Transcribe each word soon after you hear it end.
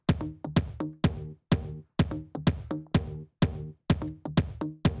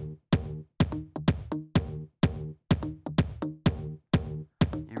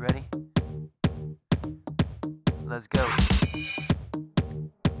Let's go.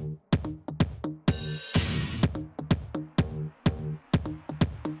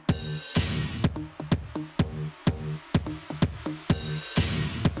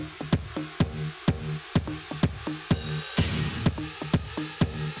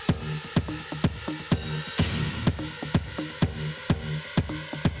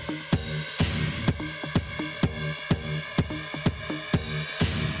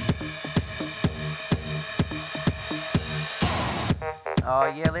 Oh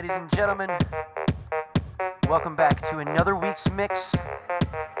yeah, ladies and gentlemen, welcome back to another week's mix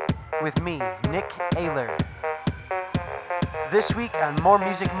with me, Nick Ayler. This week on More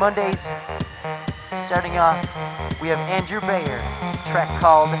Music Mondays, starting off, we have Andrew Bayer, track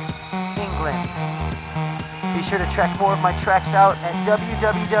called England. Be sure to check more of my tracks out at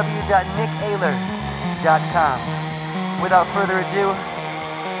www.nickayler.com. Without further ado,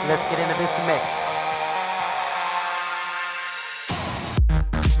 let's get into this mix.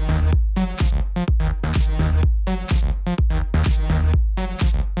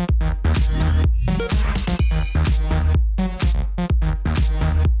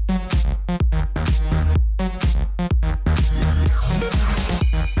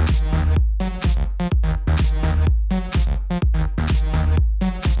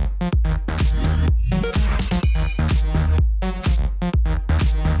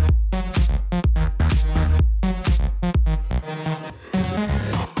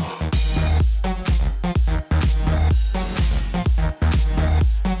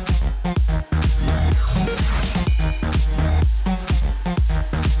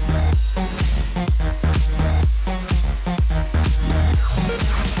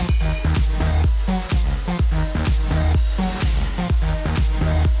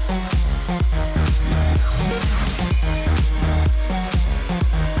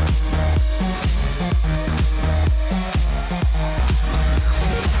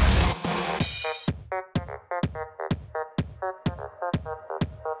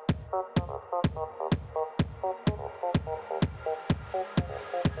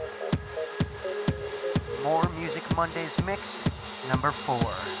 More Music Mondays mix number 4.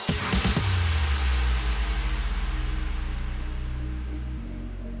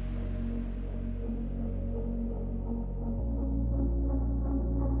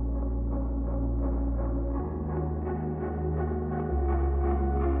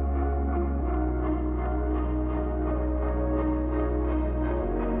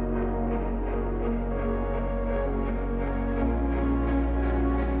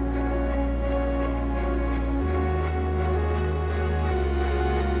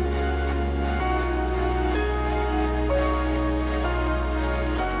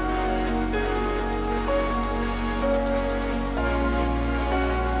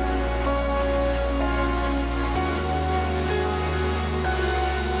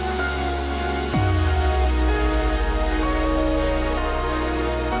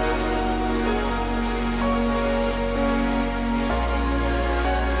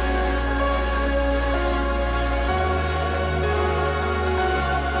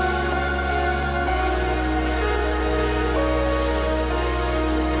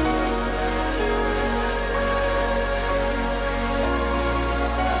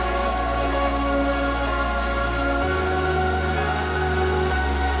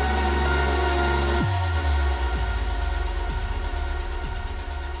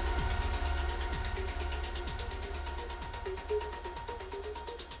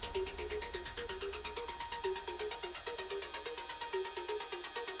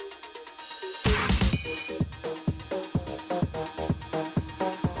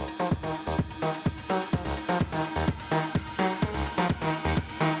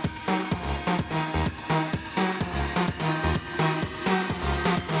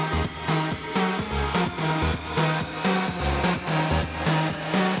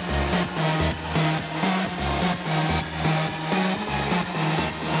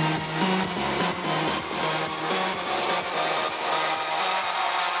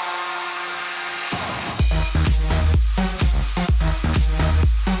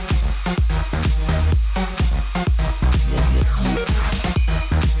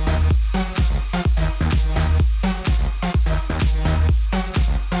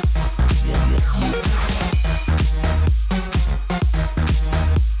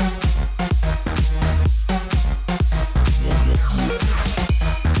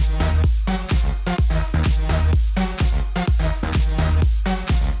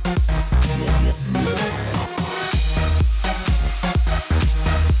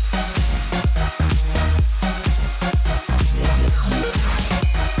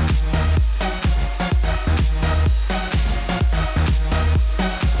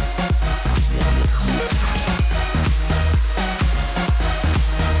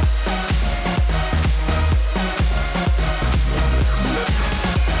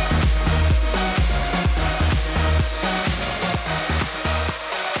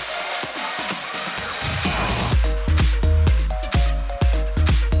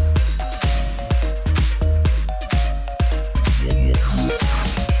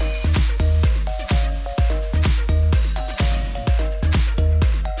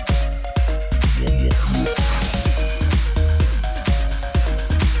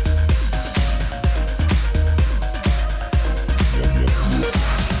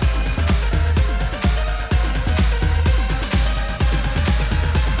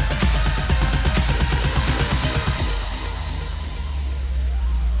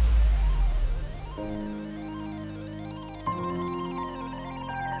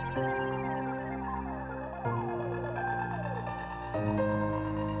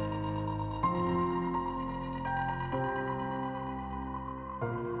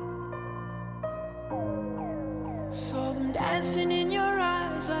 dancing in your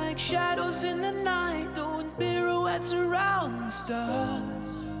eyes like shadows in the night, throwing pirouettes around the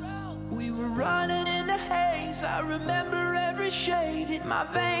stars. We were running in the haze, I remember every shade hit my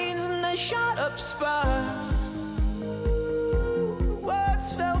veins and they shot up sparks.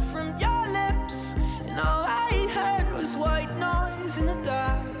 Words fell from your lips and all I heard was white noise in the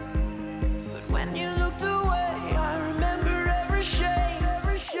dark. But when you looked away, I remember every shade.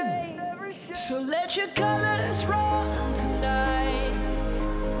 So let your colors run tonight.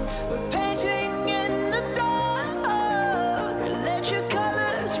 We're painting in the dark. Let your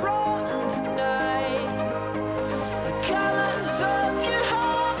colors run tonight. The colors of your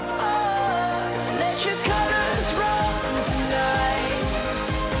heart. Let your colors run tonight.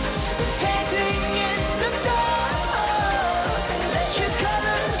 We're painting in the dark. Let your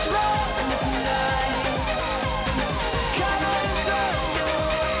colors run tonight. Colors of your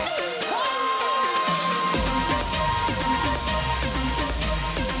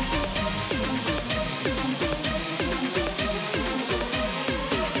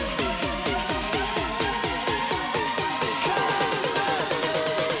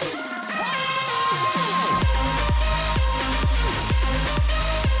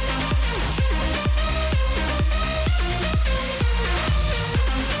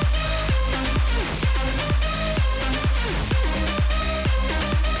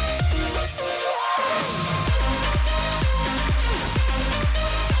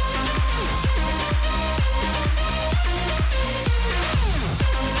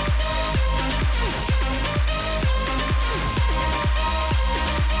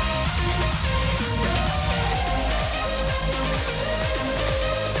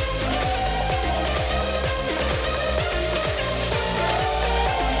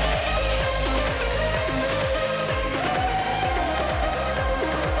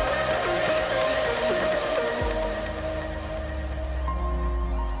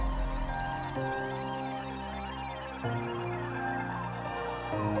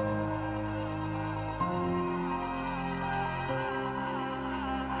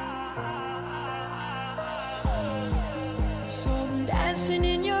saw them dancing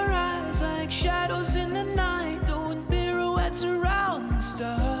in your eyes like shadows in the night, throwing pirouettes around the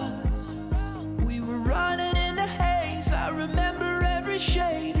stars. We were running in the haze, I remember every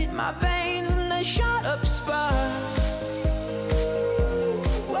shade hit my veins and they shot up sparks.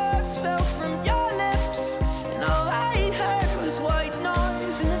 Words fell from your lips and all I heard was white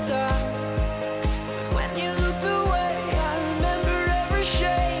noise in the dark. When you looked away, I remember every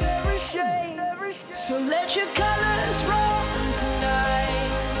shade. So let your colors run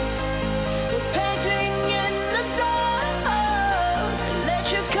tonight. We're painting in the dark.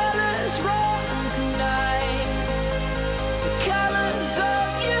 Let your colors run tonight. The colors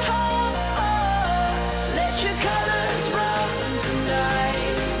of your heart. Let your colors run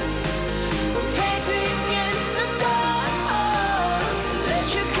tonight. We're painting in the dark. Let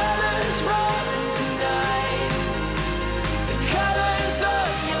your colors run tonight. The colors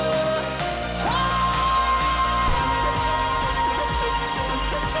of your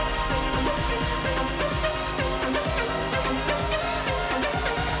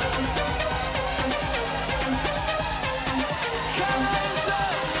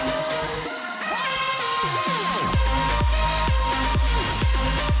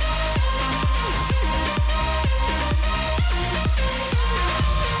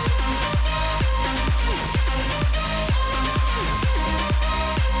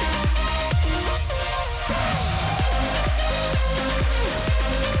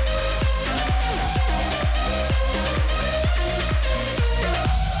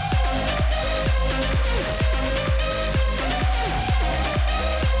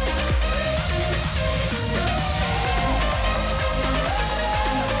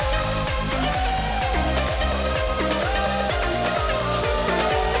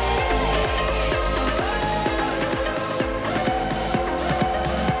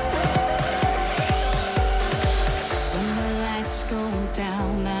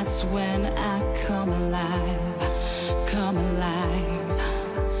when I come alive,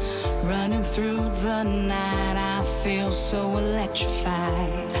 running through the night. I feel so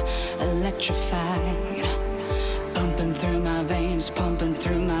electrified, pumping through my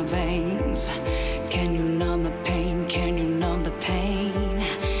veins. Can you numb the pain? Can you numb the pain?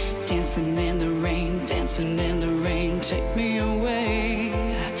 Dancing in the rain, take me away,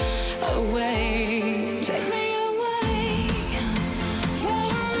 take me.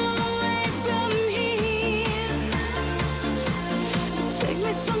 Take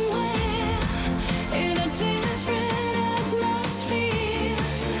me somewhere in a different atmosphere.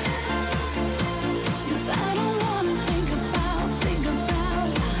 'Cause I don't wanna think about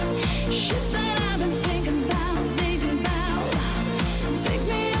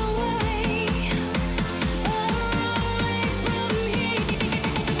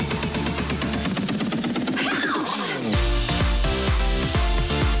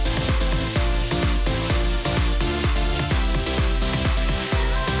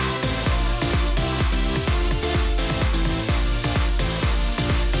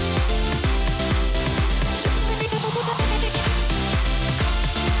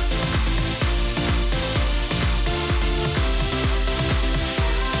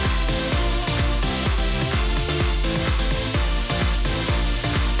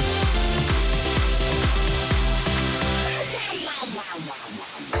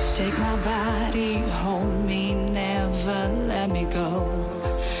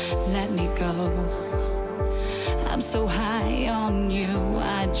I'm so high on you,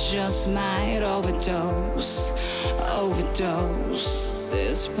 I just might overdose.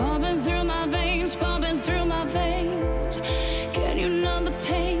 It's pumping through my veins, pumping through my veins. Can you numb the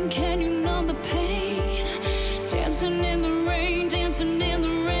pain? Can you numb the pain? Dancing in the rain, dancing in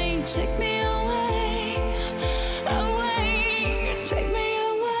the rain. Take me away, away. Take me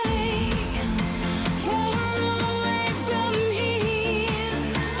away, far away from here.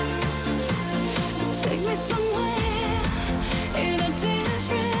 Take me somewhere in a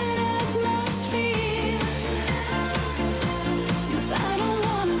different atmosphere. 'Cause I don't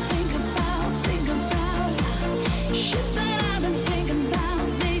wanna think about shit that I've been thinking about.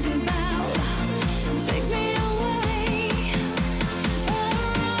 Take me away, far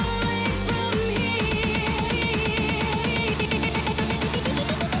away from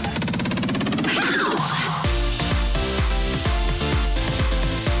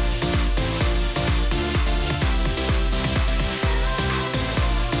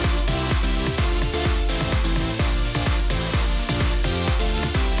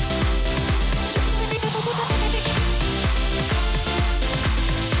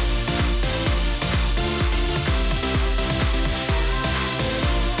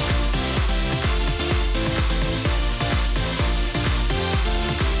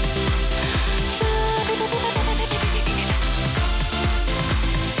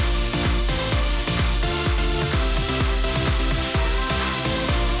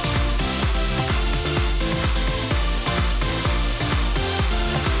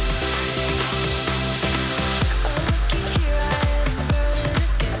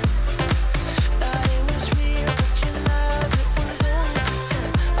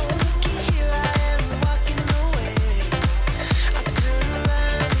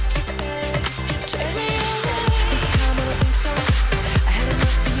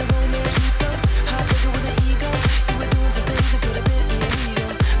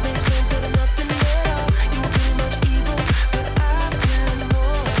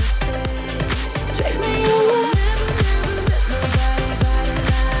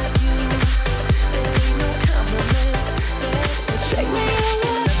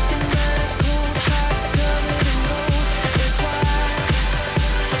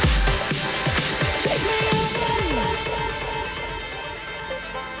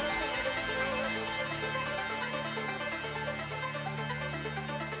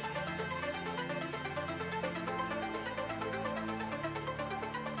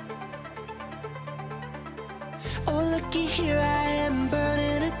Oh, looky here, I am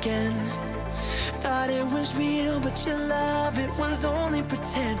burning again. Thought it was real, but your love, it was only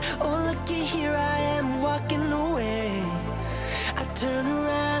pretend. Oh, looky here, I am walking away. I turn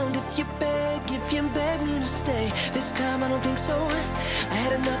around if you beg me to stay. This time I don't think so. I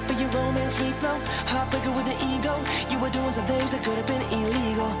had enough of your romance, sweet flow. Heartbreaker with an ego. You were doing some things that could have been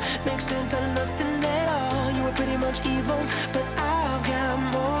illegal. Makes sense out of nothing at all. You were pretty much evil, but I've got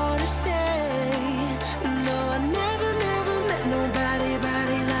more to say. No, I never met nobody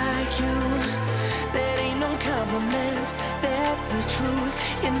like you. That ain't no compliment, that's the truth.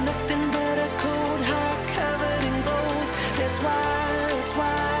 You're nothing but a cold heart covered in gold. That's why.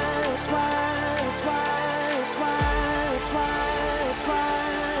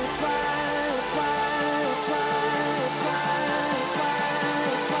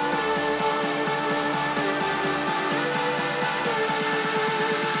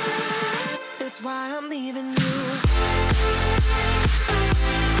 That's why I'm leaving you.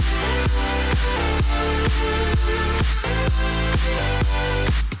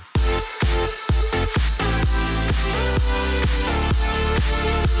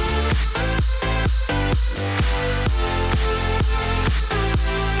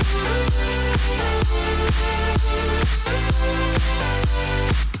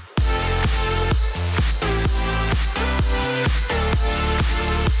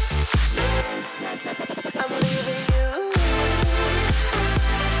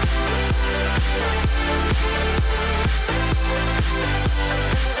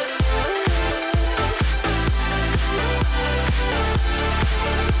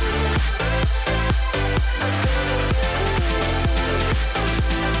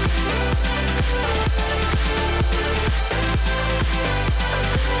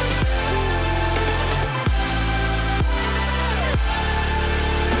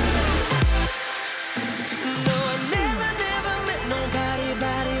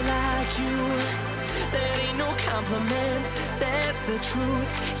 That's the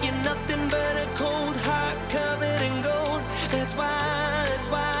truth. You're nothing but a cold heart covered in gold. That's why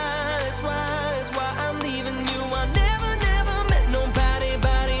I'm leaving you. I never met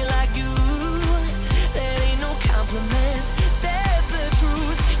nobody like you. That ain't no compliment.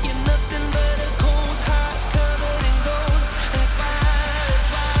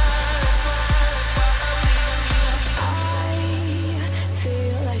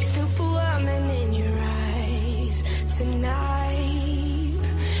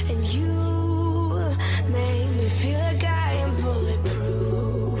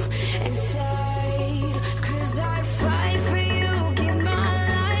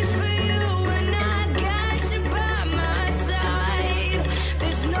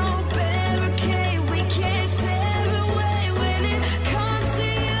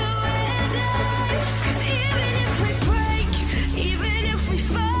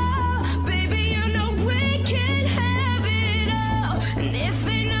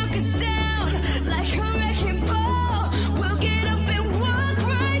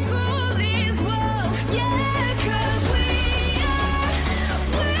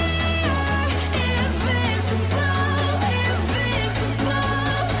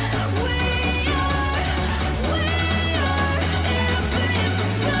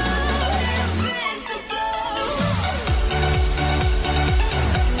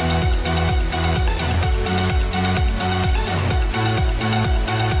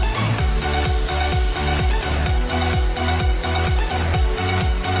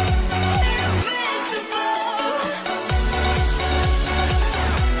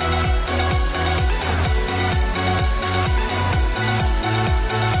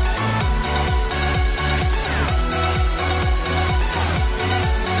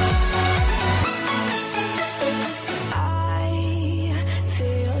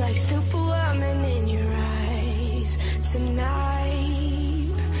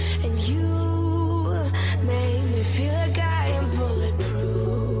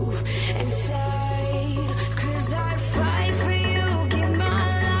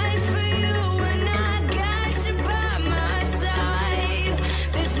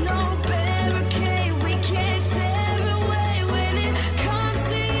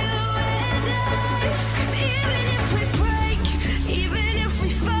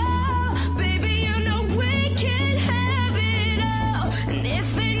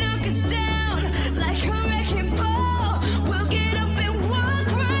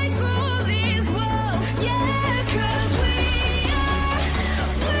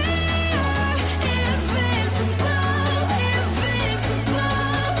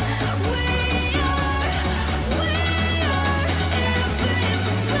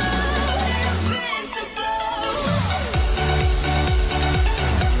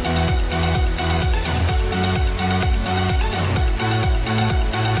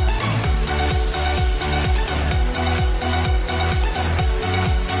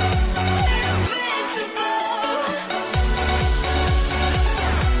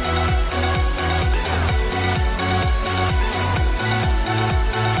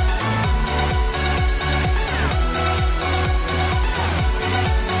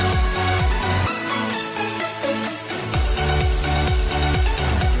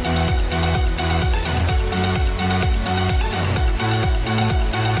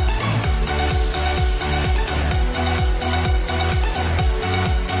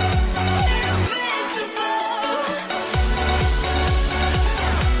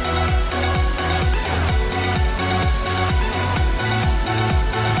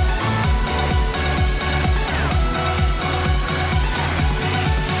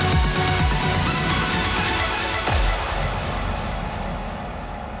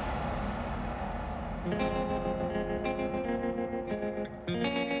 I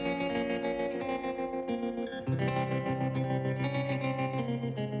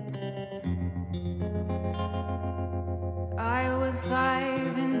was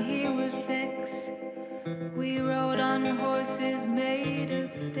 5 and he was 6. We rode on horses made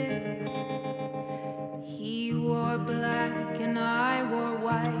of sticks. He wore black and I wore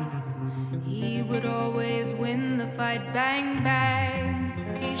white. He would always win the fight. Bang,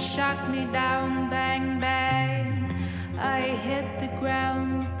 bang. He shot me down. Bang, bang. I hit the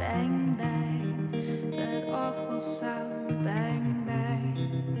ground. Bang, bang. That awful sound. Bang,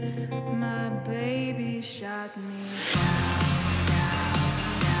 bang. My baby shot me down.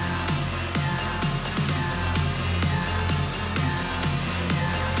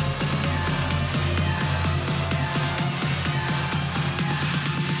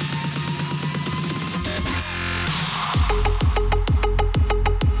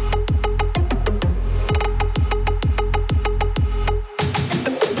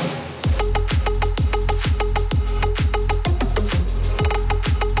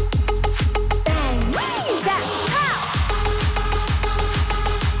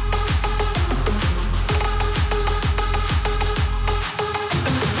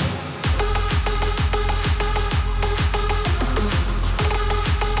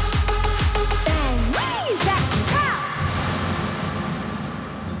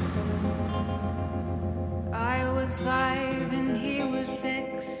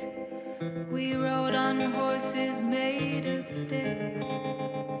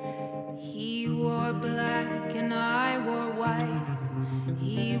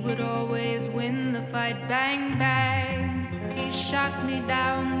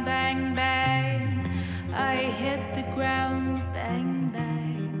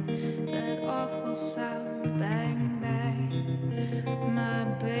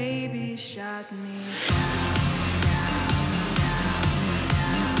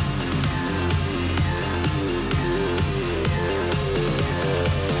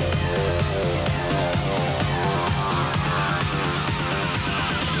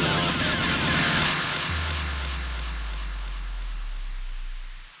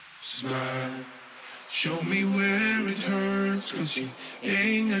 Smile, show me where it hurts, 'cause you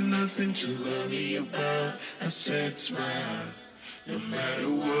ain't got nothing to worry about. I said smile, no matter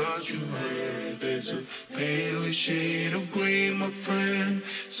what you heard, there's a pale shade of gray, my friend.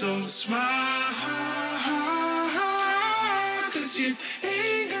 So smile, 'cause you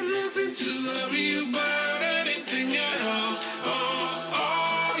ain't got nothing to worry about, anything at all.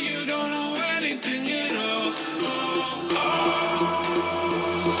 Oh, you don't know anything at all.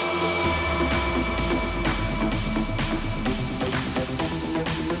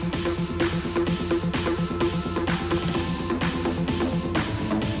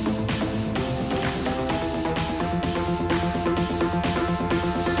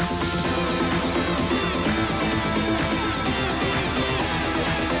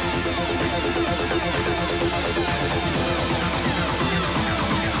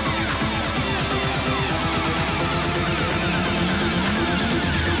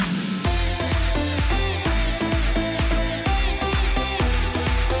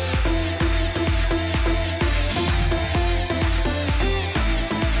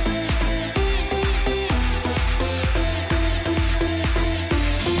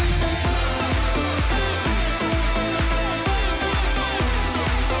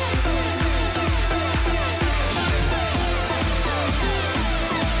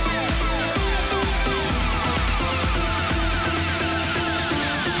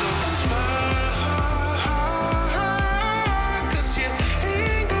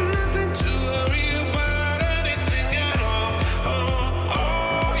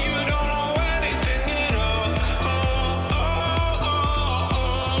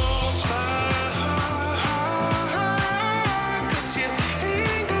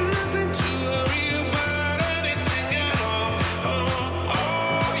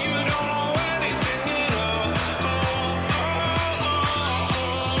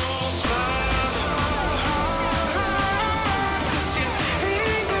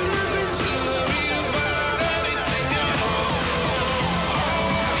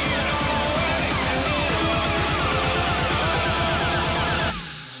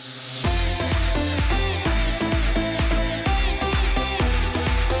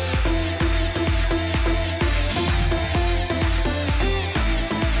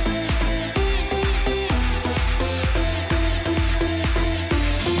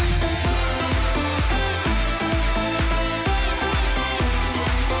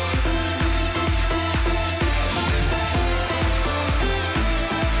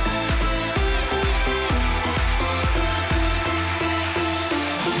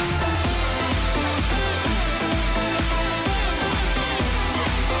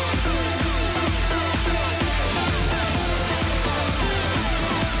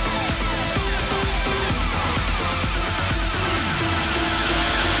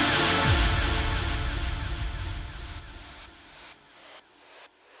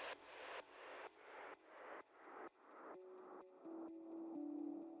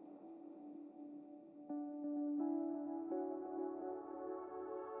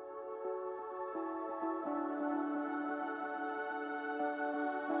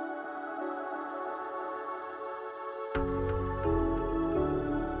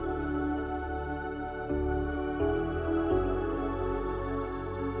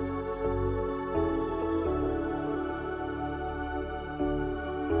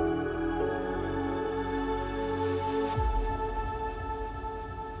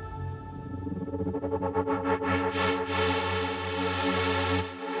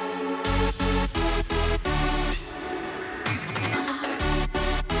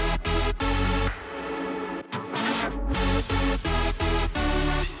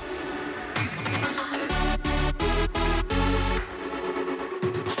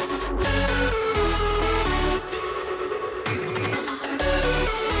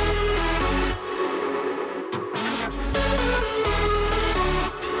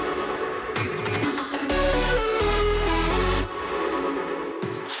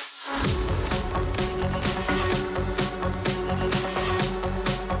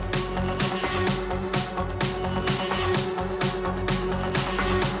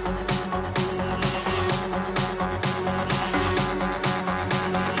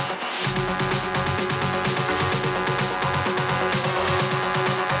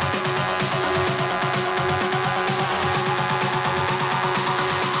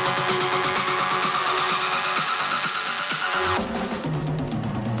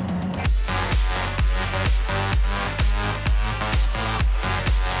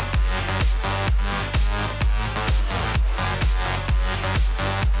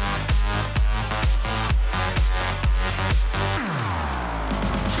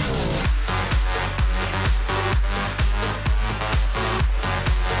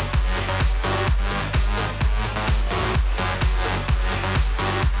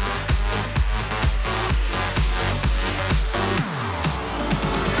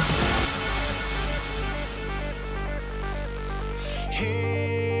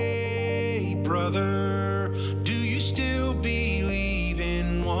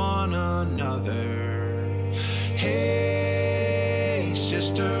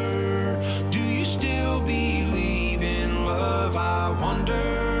 sister. Do you still believe in love? I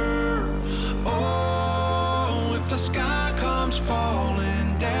wonder. Oh, if the sky comes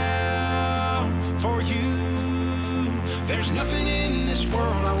falling down for you, there's nothing in this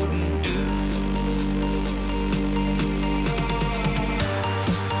world I wouldn't do.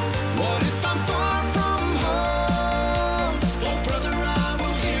 What if I'm far from home? Oh, brother, I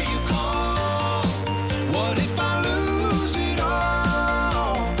will hear you call. What if I lose it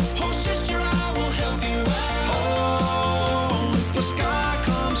all? Oh, sister, I will help you out. Oh, if the sky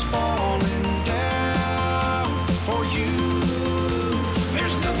comes falling down for you,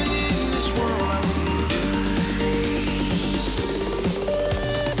 there's nothing in this world I wouldn't do.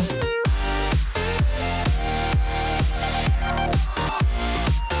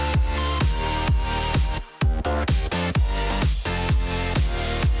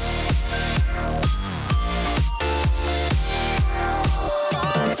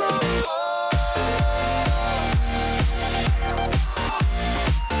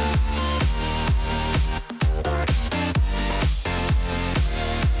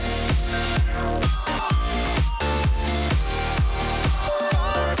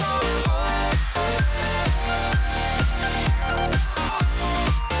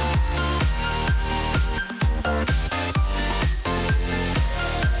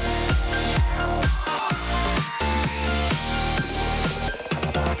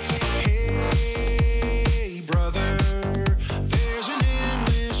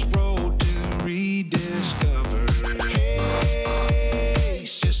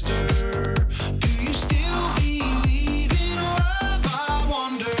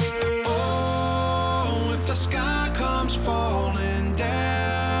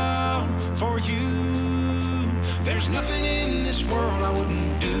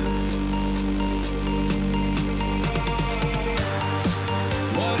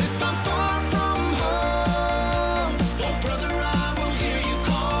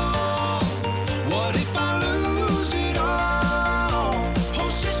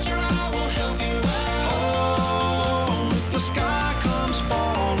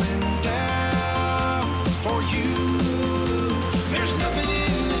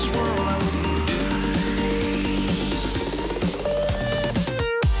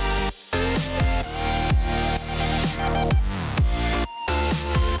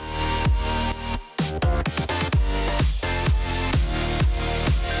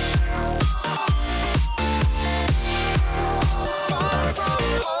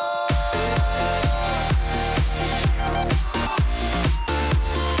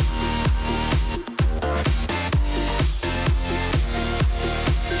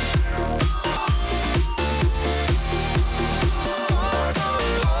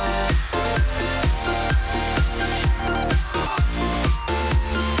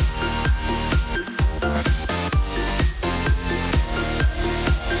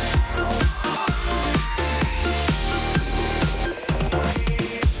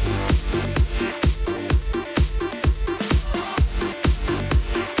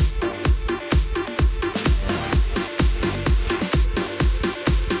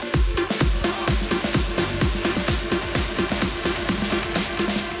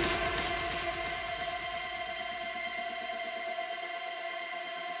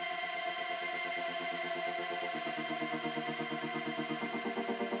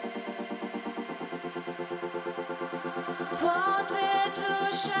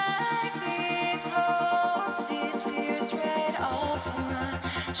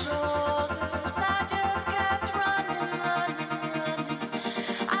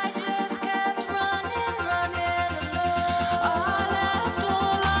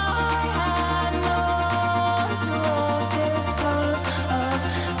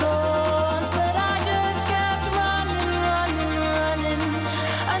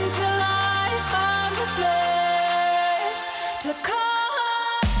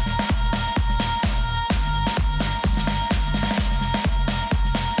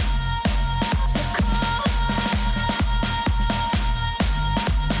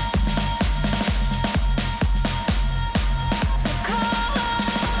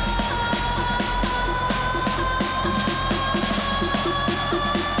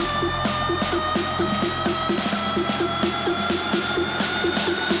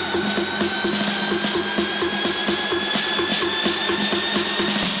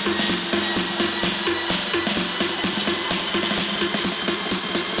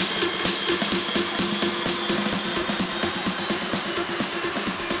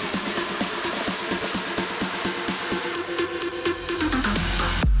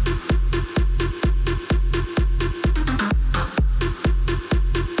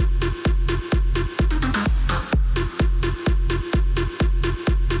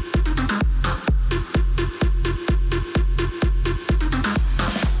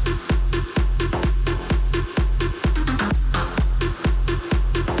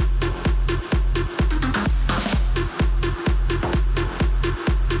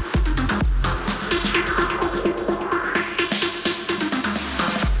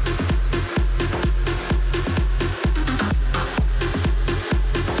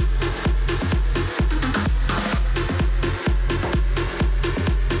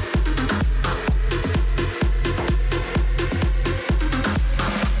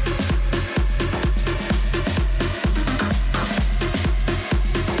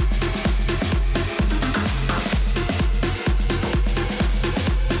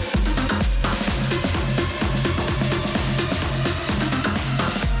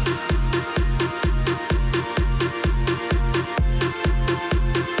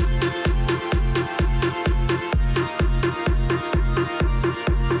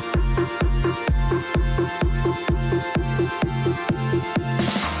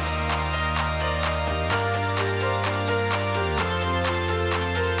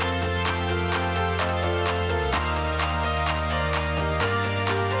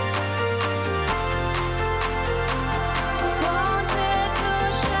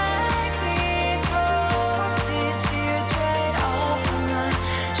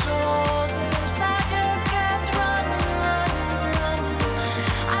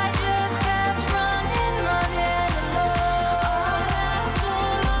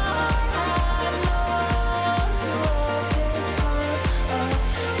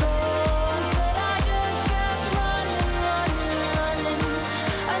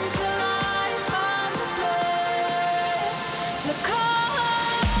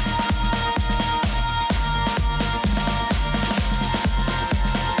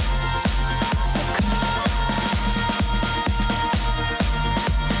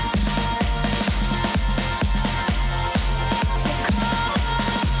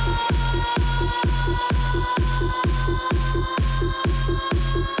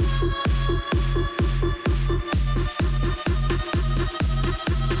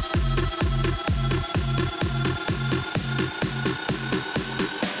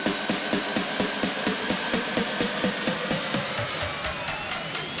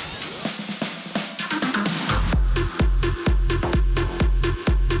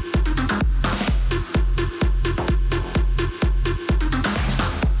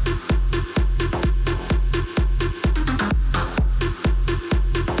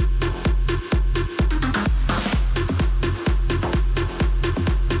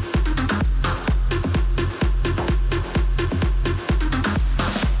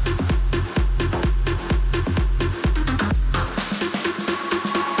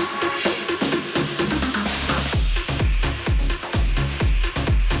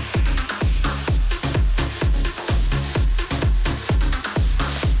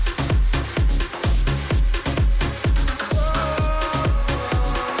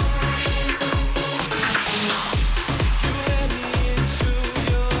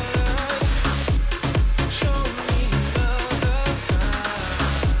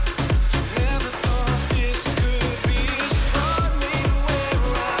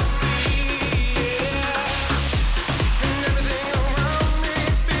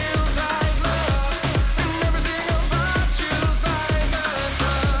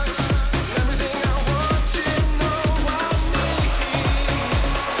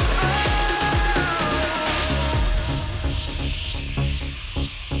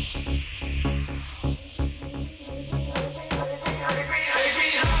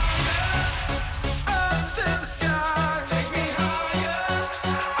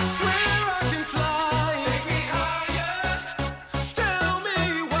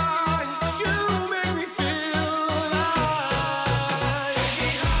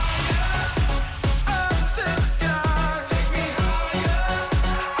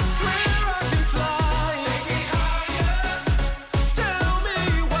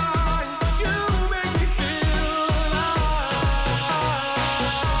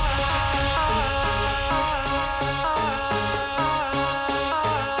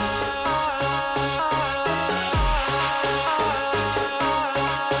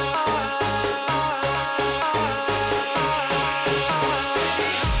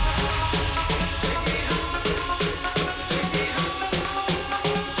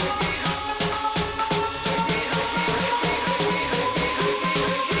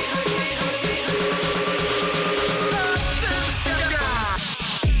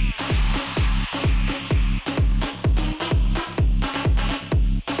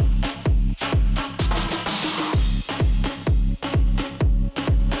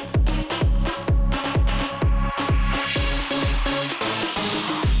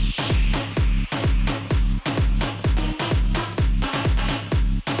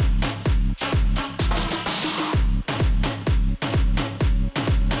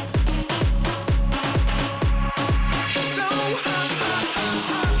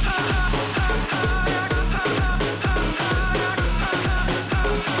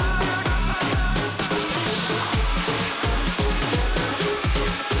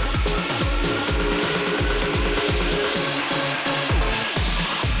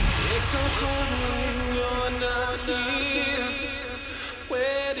 here.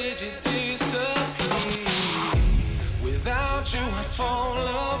 Where did you disappear? Without you, I'd fall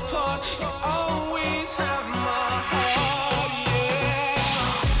apart. You always have my heart, yeah.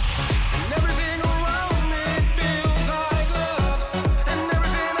 And everything around me feels like love, and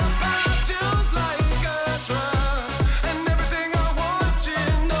everything about you's like a drug, and everything I want, you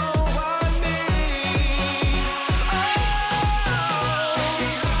know I need. Oh,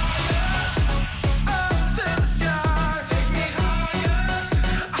 up to the sky, take me higher.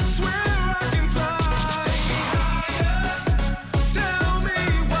 I swear I can fly. Take me higher. Tell me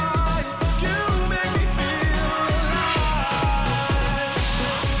why you make me feel alive.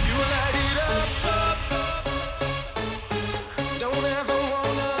 You light it up. Don't ever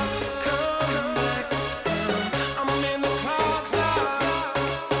wanna come back. I'm in the clouds now,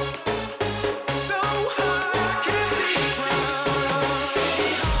 so high I can't see the ground.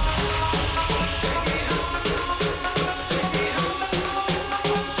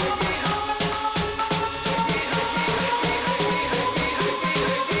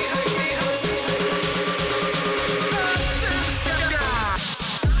 To the sky.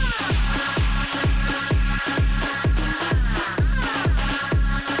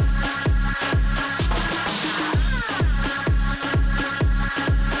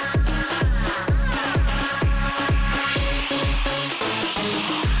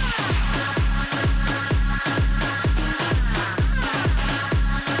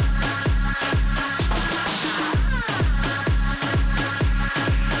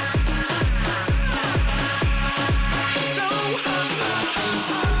 So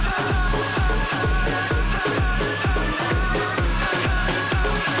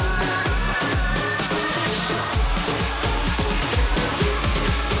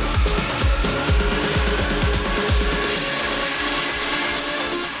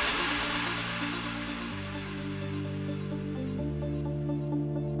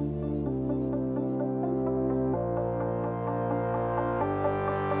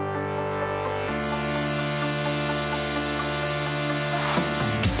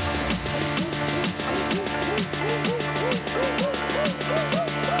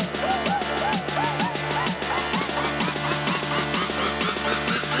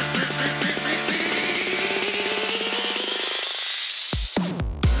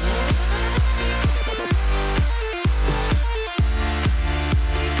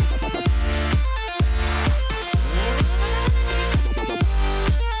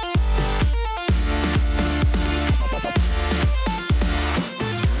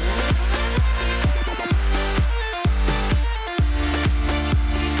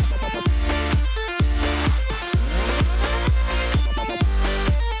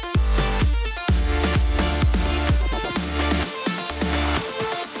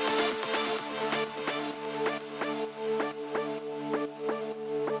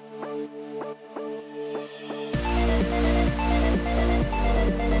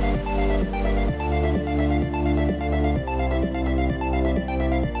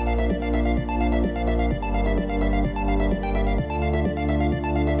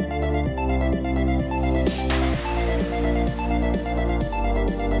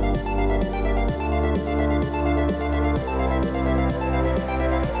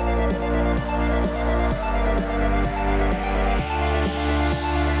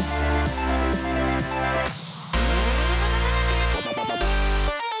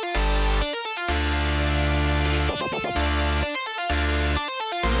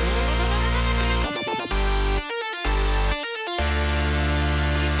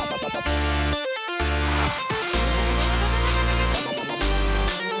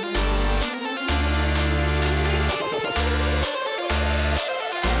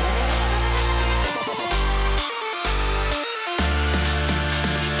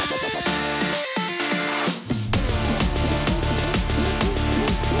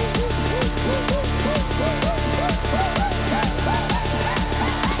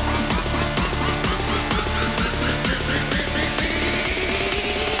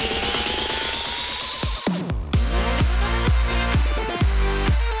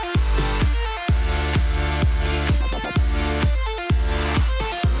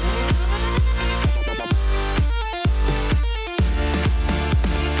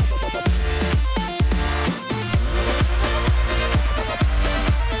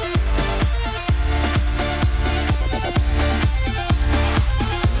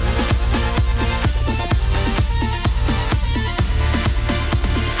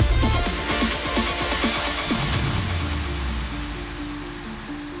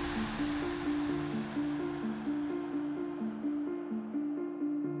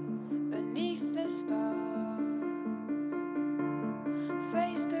Beneath the stars,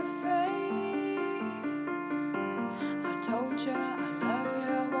 you, I love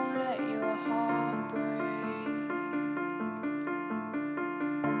you, I won't let your heart break.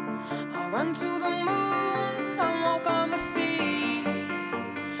 I'll run to the moon, I'll walk on the sea.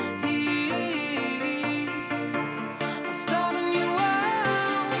 I'll start a new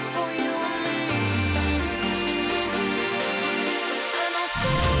world for you and me. And I'll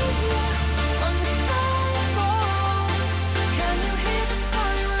save you when the sky falls. Can you hear the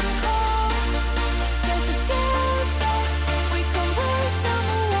siren call? So together we can break down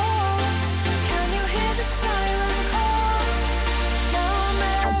the walls. Can you hear the siren call? Now I'm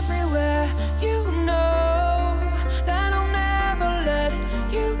everywhere, you know that I'll never let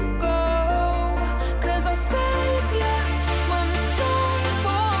you go. 'Cause I'll save you when the sky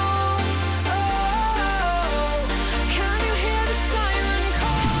falls. Oh, can you hear the siren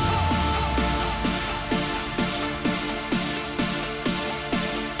call?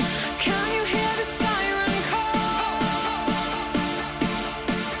 Can you hear the siren call?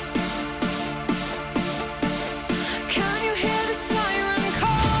 Can you hear the siren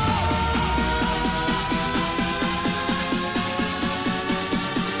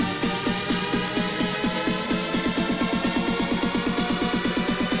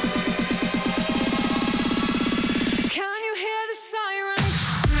Can you hear the siren?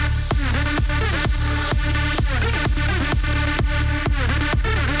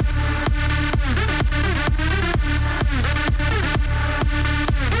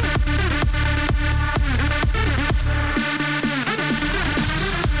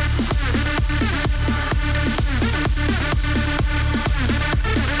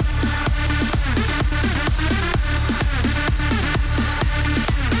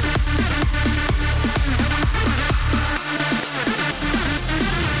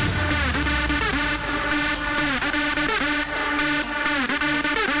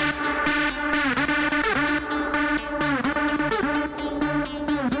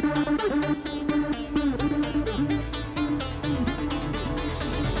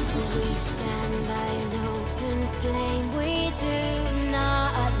 We stand by an open flame, we do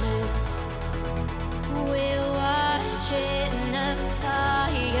not move. We're watching the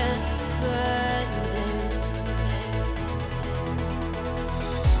fire burn blue.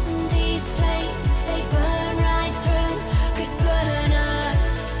 These flames, they burn right through, could burn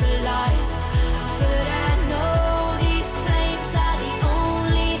us alive. But I know these flames are the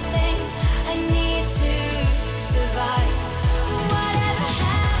only thing I need to survive. Whatever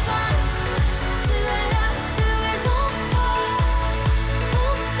happened to a love that was on fire,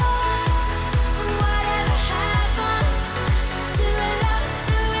 on fire? Whatever happened to a love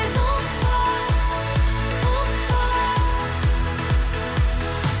that was on fire, on fire?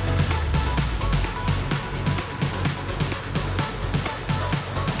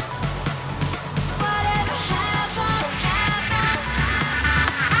 Whatever happened,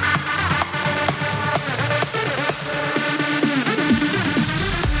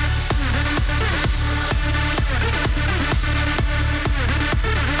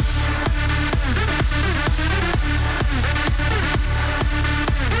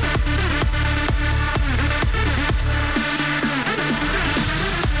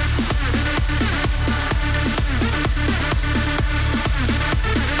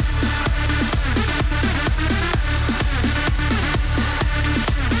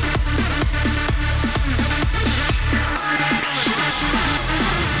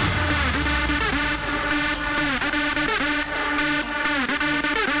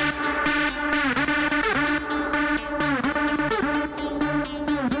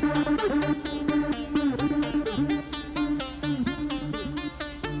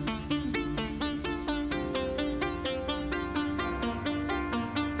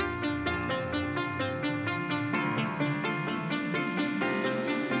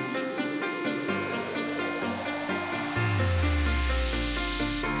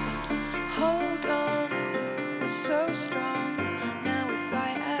 hold on, we're so strong. Now we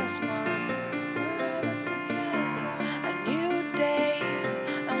fight as one, forever together. A new day,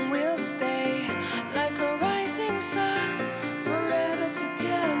 and we'll stay like a rising sun, forever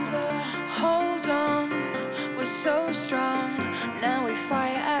together. Hold on, we're so strong. Now we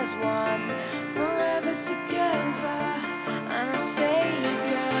fight as one, forever together. And I save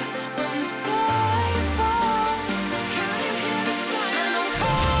you when the sky falls. Can you hear the siren? And I'll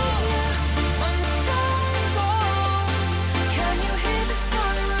save you when the sky falls. Can you hear the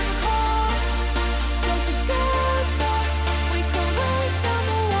siren call? So together we can break down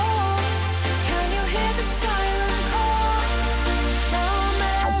the walls. Can you hear the siren call? Now I'm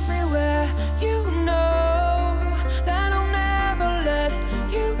everywhere, you know that I'll never let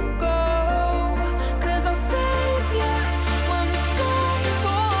you go.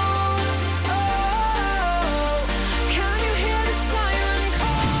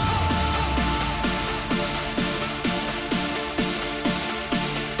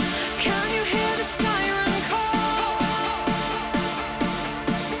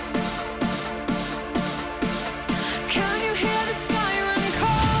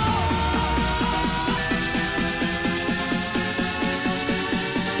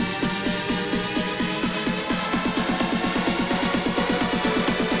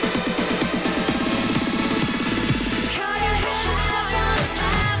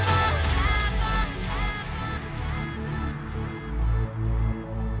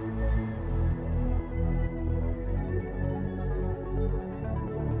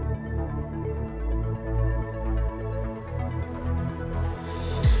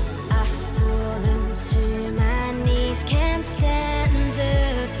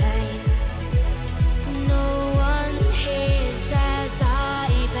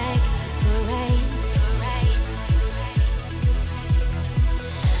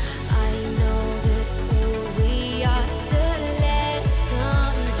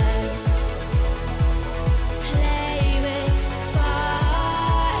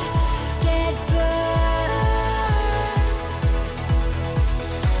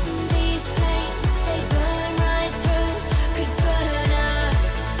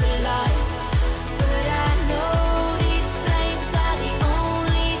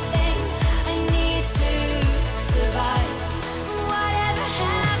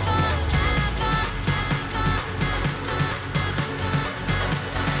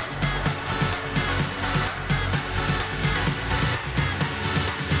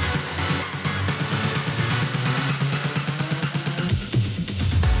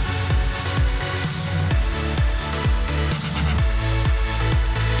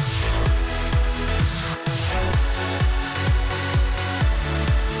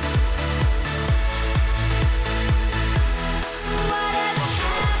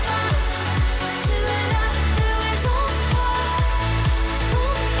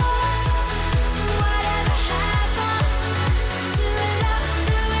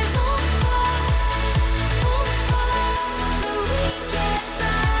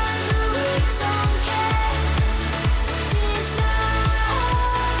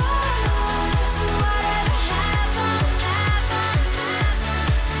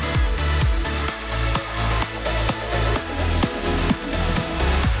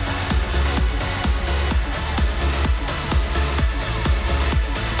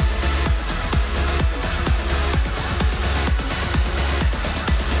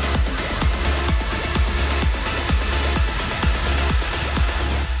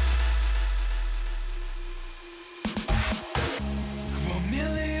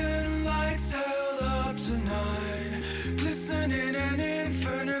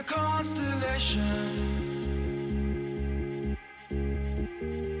 motion.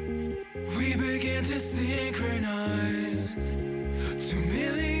 We begin to synchronize.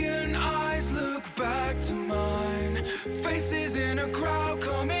 2,000,000 eyes look back to mine. Faces in a crowd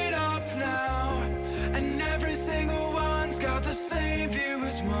coming up now, and every single one's got the same view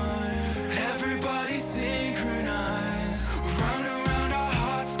as mine. Everybody synchronized. Round and round our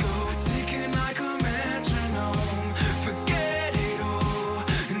hearts go, ticking like a metronome. Forget it all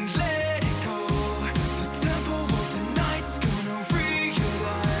and let it go. The tempo of the night's gonna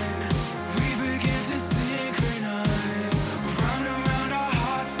realign. We begin to synchronize. Round and round our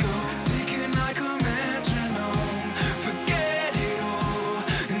hearts go, ticking like a metronome. Forget it all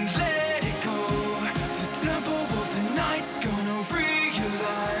and let it go. The tempo of the night's gonna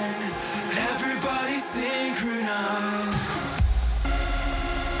realign. Everybody synchronize.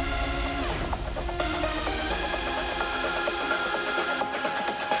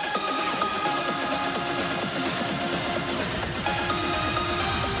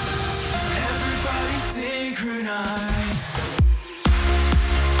 Everybody synchronize.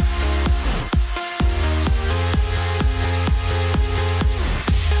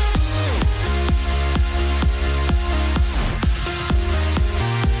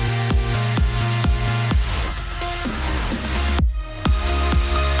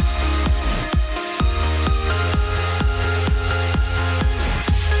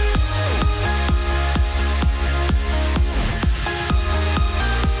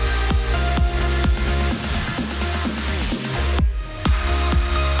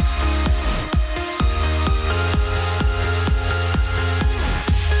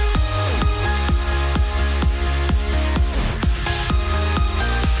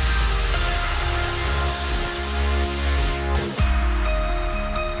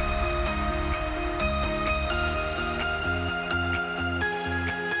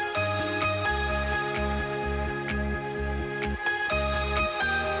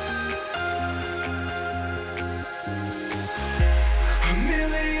 A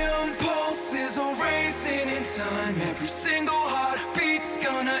million pulses all racing in time. Every single heartbeat's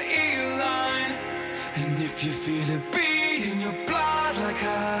gonna align. And if you feel it beat in your blood like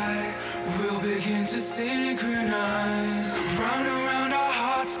I, we'll begin to synchronize. Round and round our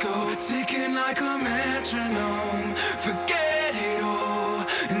hearts go, ticking like a metronome. Forget it all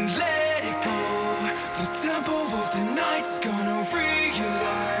and let it go. The tempo of the night's gonna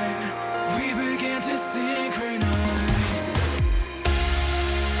realign. We begin to synchronize.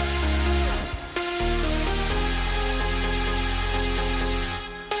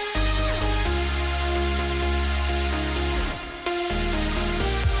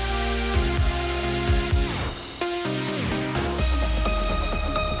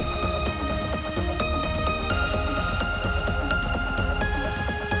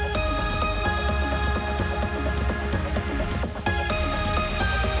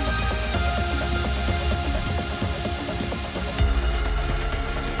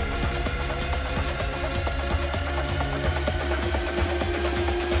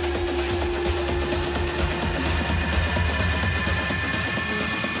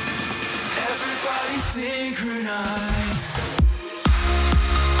 Everybody synchronize.